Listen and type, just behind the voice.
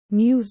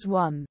News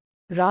 1.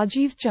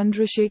 Rajeev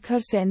Chandrasekhar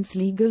sends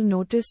legal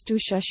notice to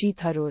Shashi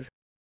Tharoor.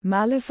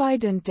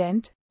 Malafide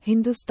intent,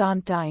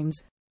 Hindustan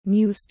Times.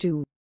 News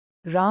 2.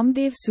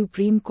 Ramdev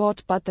Supreme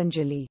Court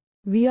Patanjali.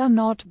 We are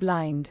not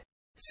blind.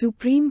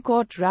 Supreme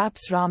Court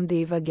wraps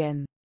Ramdev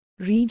again.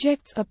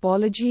 Rejects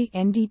apology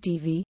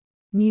NDTV.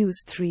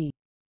 News 3.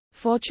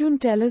 Fortune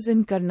tellers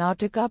in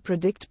Karnataka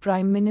predict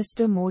Prime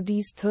Minister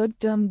Modi's third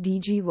term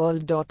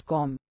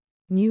DGWorld.com.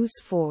 News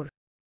 4.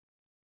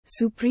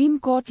 Supreme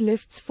Court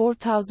lifts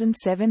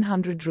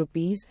 4,700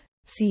 rupees,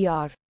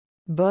 Cr.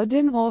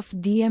 burden off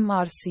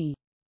DMRC.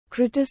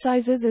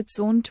 Criticises its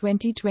own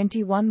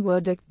 2021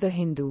 verdict. The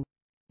Hindu.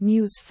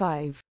 News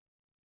 5.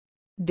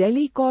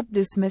 Delhi court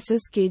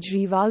dismisses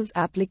Kejriwal's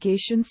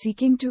application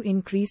seeking to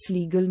increase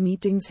legal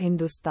meetings.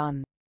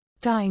 Hindustan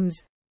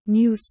Times.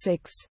 News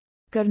 6.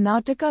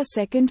 Karnataka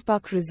second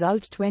PUC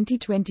result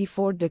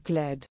 2024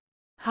 declared.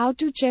 How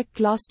to check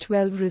Class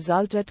 12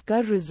 result at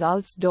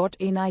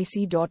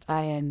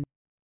karresults.nic.in.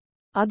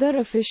 Other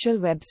official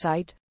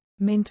website,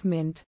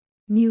 Mint.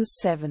 News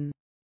 7.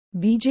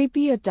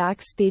 BJP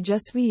attacks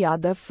Tejashwi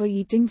Yadav for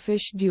eating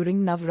fish during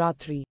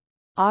Navratri.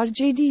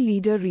 RJD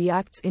leader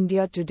reacts.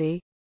 India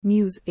Today.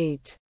 News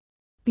 8.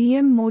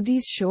 PM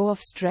Modi's show of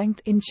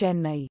strength in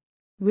Chennai.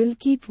 Will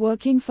keep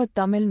working for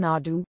Tamil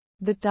Nadu.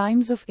 The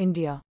Times of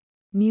India.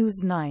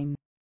 News 9.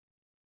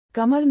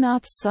 Kamal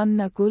Nath's son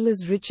Nakul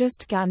is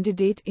richest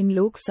candidate in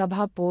Lok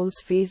Sabha polls.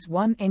 Phase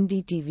 1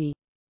 NDTV.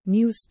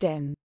 News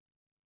 10.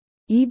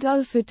 Eid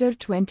al-Fitr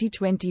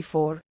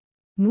 2024.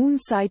 Moon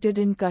sighted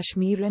in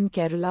Kashmir and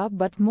Kerala,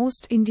 but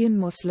most Indian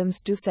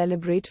Muslims to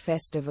celebrate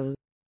festival.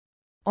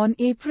 On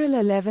April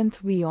 11,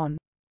 WION.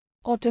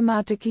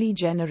 Automatically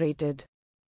generated.